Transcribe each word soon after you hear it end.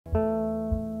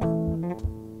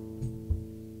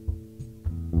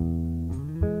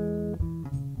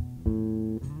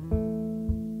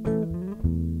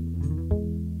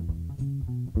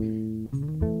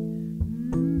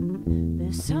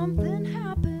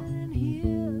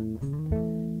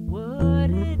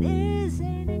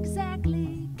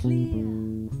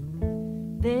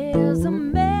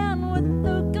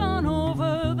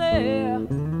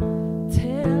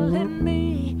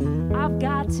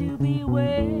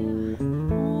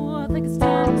think it's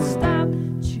time to stop.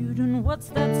 Children, what's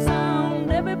that sound?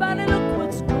 Everybody look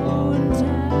what's going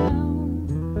down.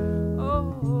 Oh,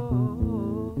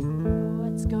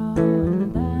 what's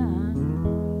going down?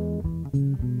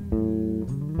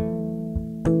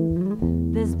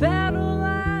 There's battle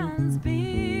lines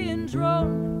being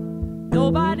drawn.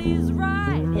 Nobody's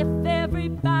right if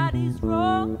everybody's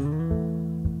wrong.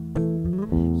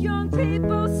 Young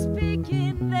people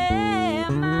speaking their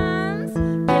minds,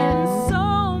 getting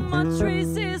so much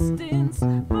resistance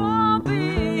far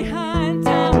behind.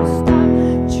 Time to stop.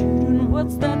 Children,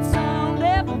 what's that sound?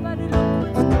 Everybody look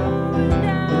what's going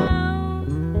down.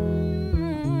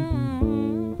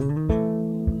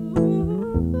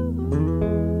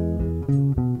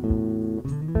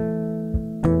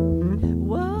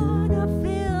 What a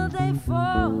field day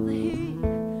for the heat.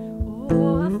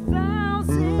 Oh,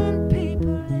 1,000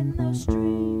 people in the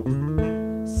street,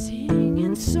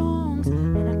 singing songs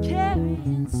and a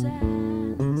carrying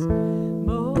signs.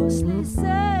 Mostly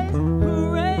say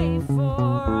hooray for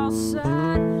our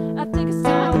side. I think it's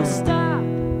time to stop.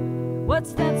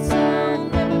 What's that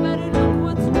sound? Everybody look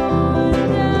what's going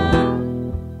down.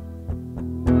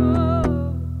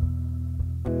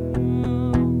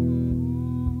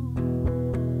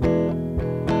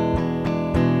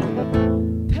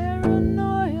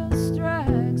 Paranoia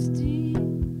strikes deep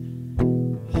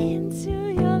into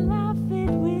your life,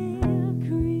 it will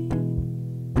creep.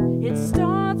 It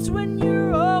starts when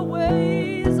you're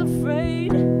always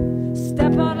afraid.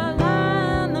 Step out of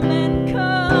line, the men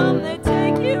come, they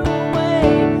take you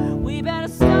away. We better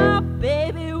stop,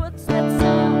 baby, what's that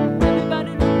sound?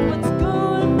 Everybody look what's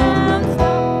going down.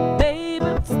 Stop, baby,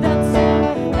 what's that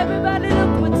sound? Everybody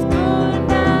look what's going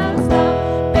down.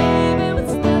 Stop, baby,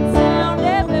 what's that sound?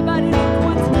 Everybody look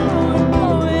what's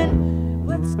going.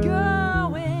 What's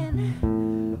going?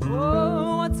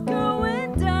 Oh, what's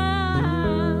going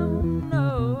down? Oh.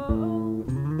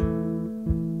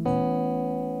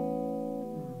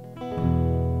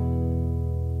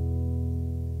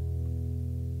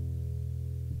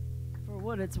 For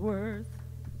what it's worth.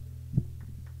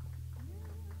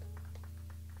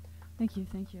 Thank you,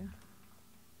 thank you.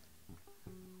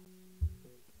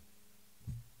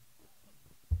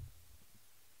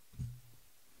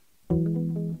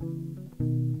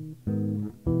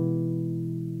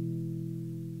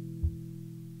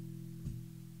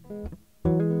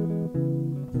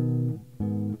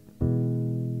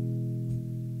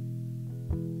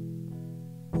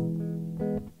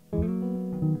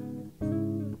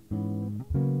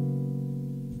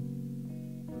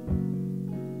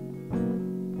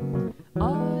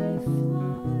 I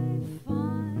fly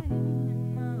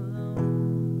fine alone,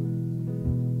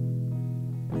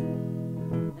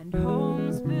 and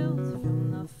homes built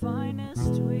from the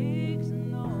finest twigs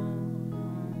and all.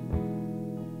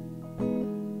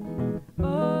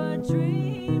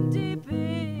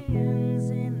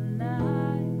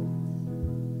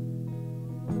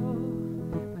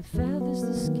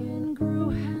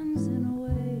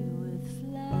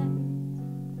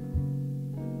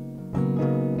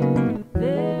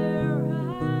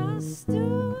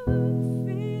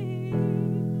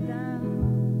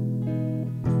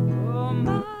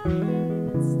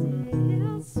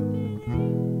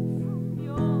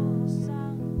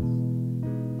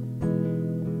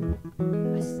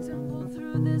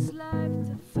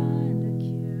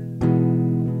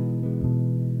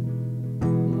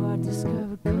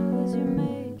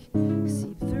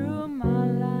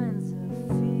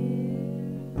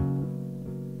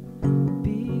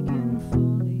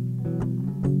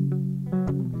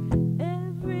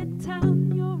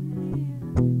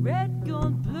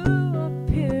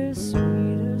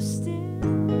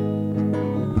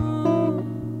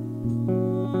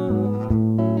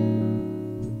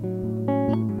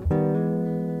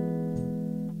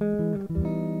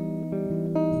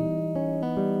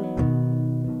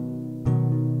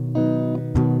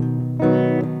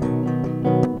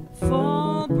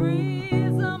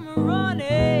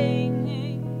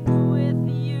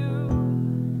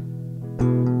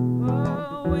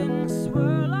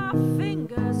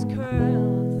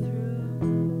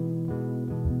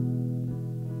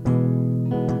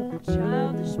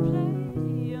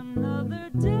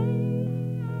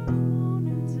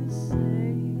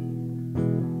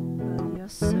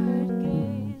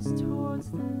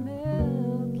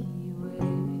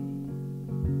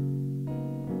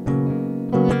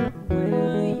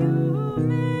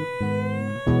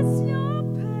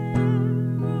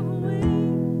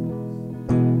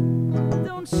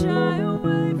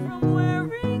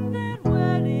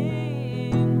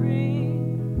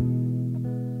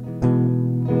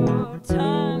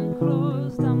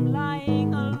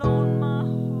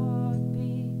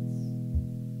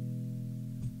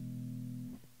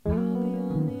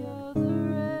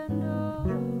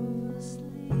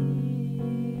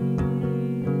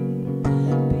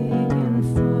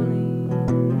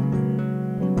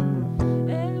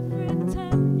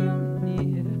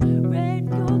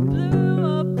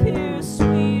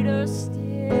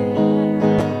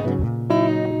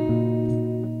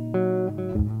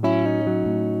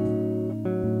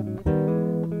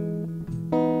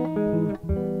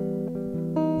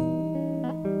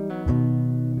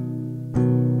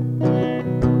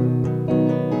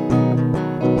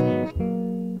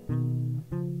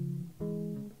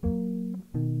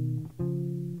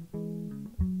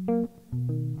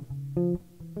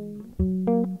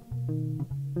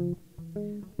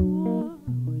 What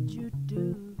would you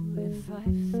do if I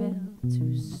fell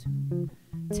too soon?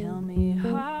 Tell me,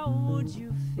 how would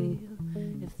you feel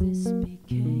if this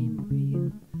became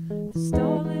real? The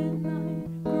starlit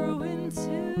night grew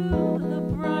into the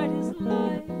brightest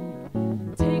light.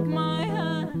 Take my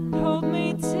hand, hold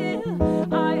me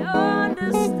till I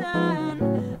understand.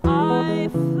 I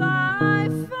fly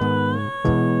far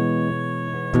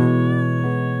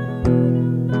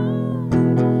alone,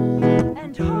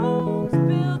 and homes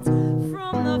built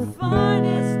from the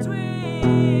finest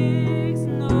twigs.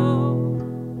 No,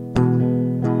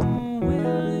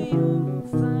 will you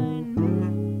find me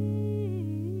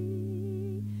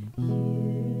here?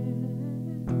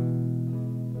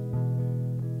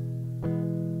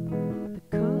 The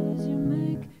colors you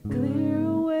make clear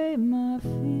away my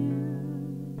fear.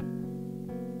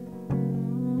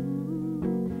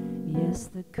 Yes,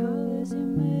 the colors you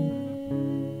make.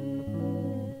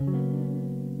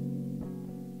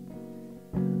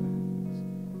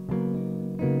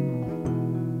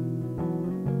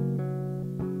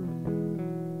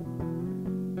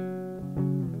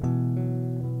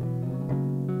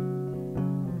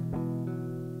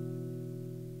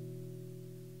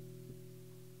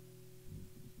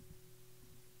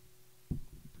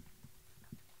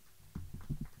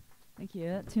 Thank you.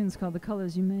 That tune's called The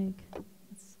Colors You Make.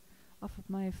 It's off of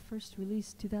my first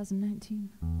release, 2019.